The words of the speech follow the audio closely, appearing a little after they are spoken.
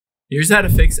Here's how to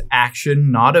fix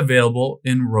action not available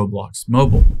in Roblox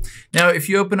Mobile. Now, if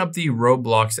you open up the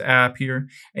Roblox app here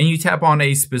and you tap on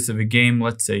a specific game,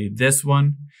 let's say this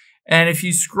one, and if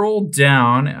you scroll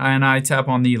down and I tap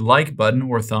on the like button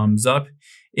or thumbs up,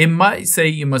 it might say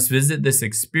you must visit this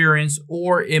experience,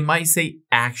 or it might say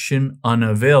action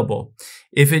unavailable.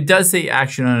 If it does say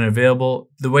action unavailable,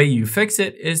 the way you fix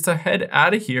it is to head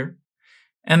out of here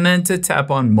and then to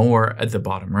tap on more at the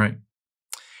bottom right.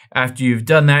 After you've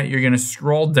done that, you're going to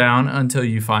scroll down until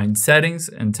you find settings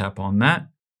and tap on that.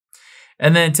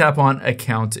 And then tap on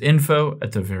account info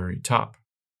at the very top.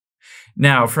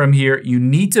 Now from here, you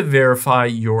need to verify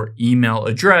your email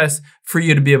address for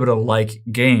you to be able to like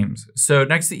games. So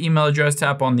next to email address,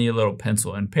 tap on the little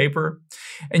pencil and paper,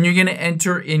 and you're going to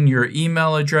enter in your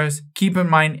email address. Keep in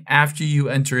mind, after you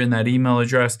enter in that email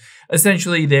address,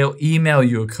 essentially they'll email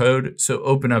you a code. So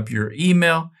open up your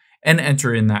email and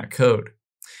enter in that code.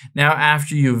 Now,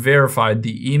 after you've verified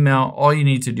the email, all you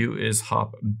need to do is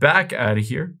hop back out of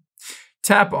here,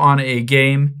 tap on a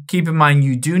game. Keep in mind,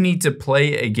 you do need to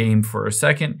play a game for a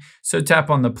second. So tap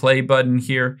on the play button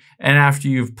here. And after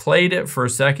you've played it for a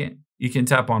second, you can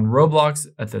tap on Roblox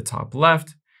at the top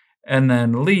left and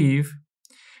then leave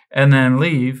and then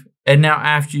leave. And now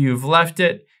after you've left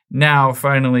it, now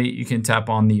finally you can tap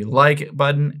on the like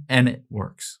button and it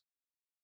works.